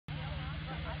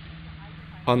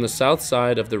On the south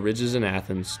side of the ridges in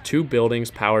Athens, two buildings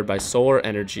powered by solar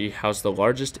energy house the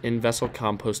largest in-vessel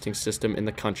composting system in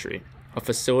the country, a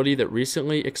facility that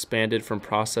recently expanded from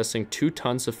processing 2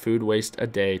 tons of food waste a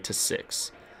day to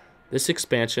 6. This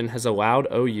expansion has allowed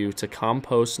OU to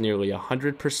compost nearly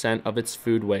 100% of its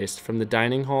food waste from the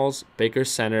dining halls, Baker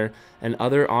Center, and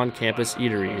other on-campus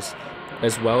eateries,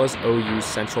 as well as OU's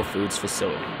Central Foods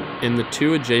facility. In the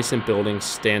 2 adjacent buildings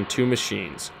stand 2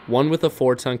 machines, one with a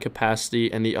 4-ton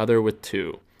capacity and the other with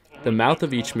 2. The mouth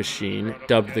of each machine,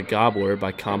 dubbed the Gobbler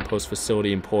by compost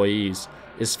facility employees,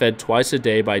 is fed twice a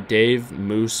day by Dave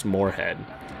Moose Moorhead.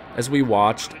 As we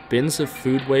watched, bins of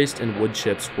food waste and wood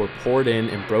chips were poured in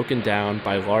and broken down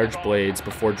by large blades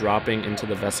before dropping into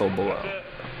the vessel below.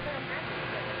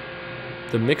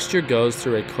 The mixture goes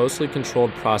through a closely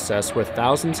controlled process where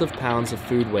thousands of pounds of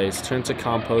food waste turn to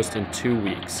compost in 2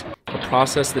 weeks, a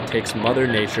process that takes Mother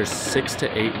Nature 6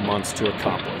 to 8 months to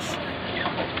accomplish.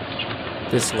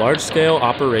 This large-scale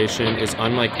operation is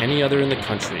unlike any other in the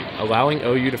country, allowing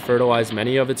OU to fertilize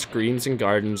many of its greens and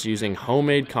gardens using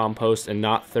homemade compost and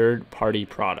not third-party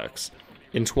products.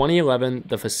 In 2011,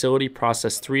 the facility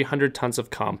processed 300 tons of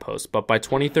compost, but by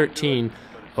 2013,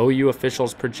 OU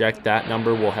officials project that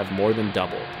number will have more than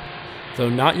doubled. Though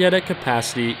not yet at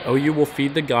capacity, OU will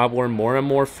feed the Gobbler more and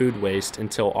more food waste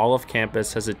until all of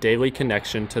campus has a daily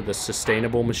connection to the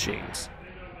sustainable machines.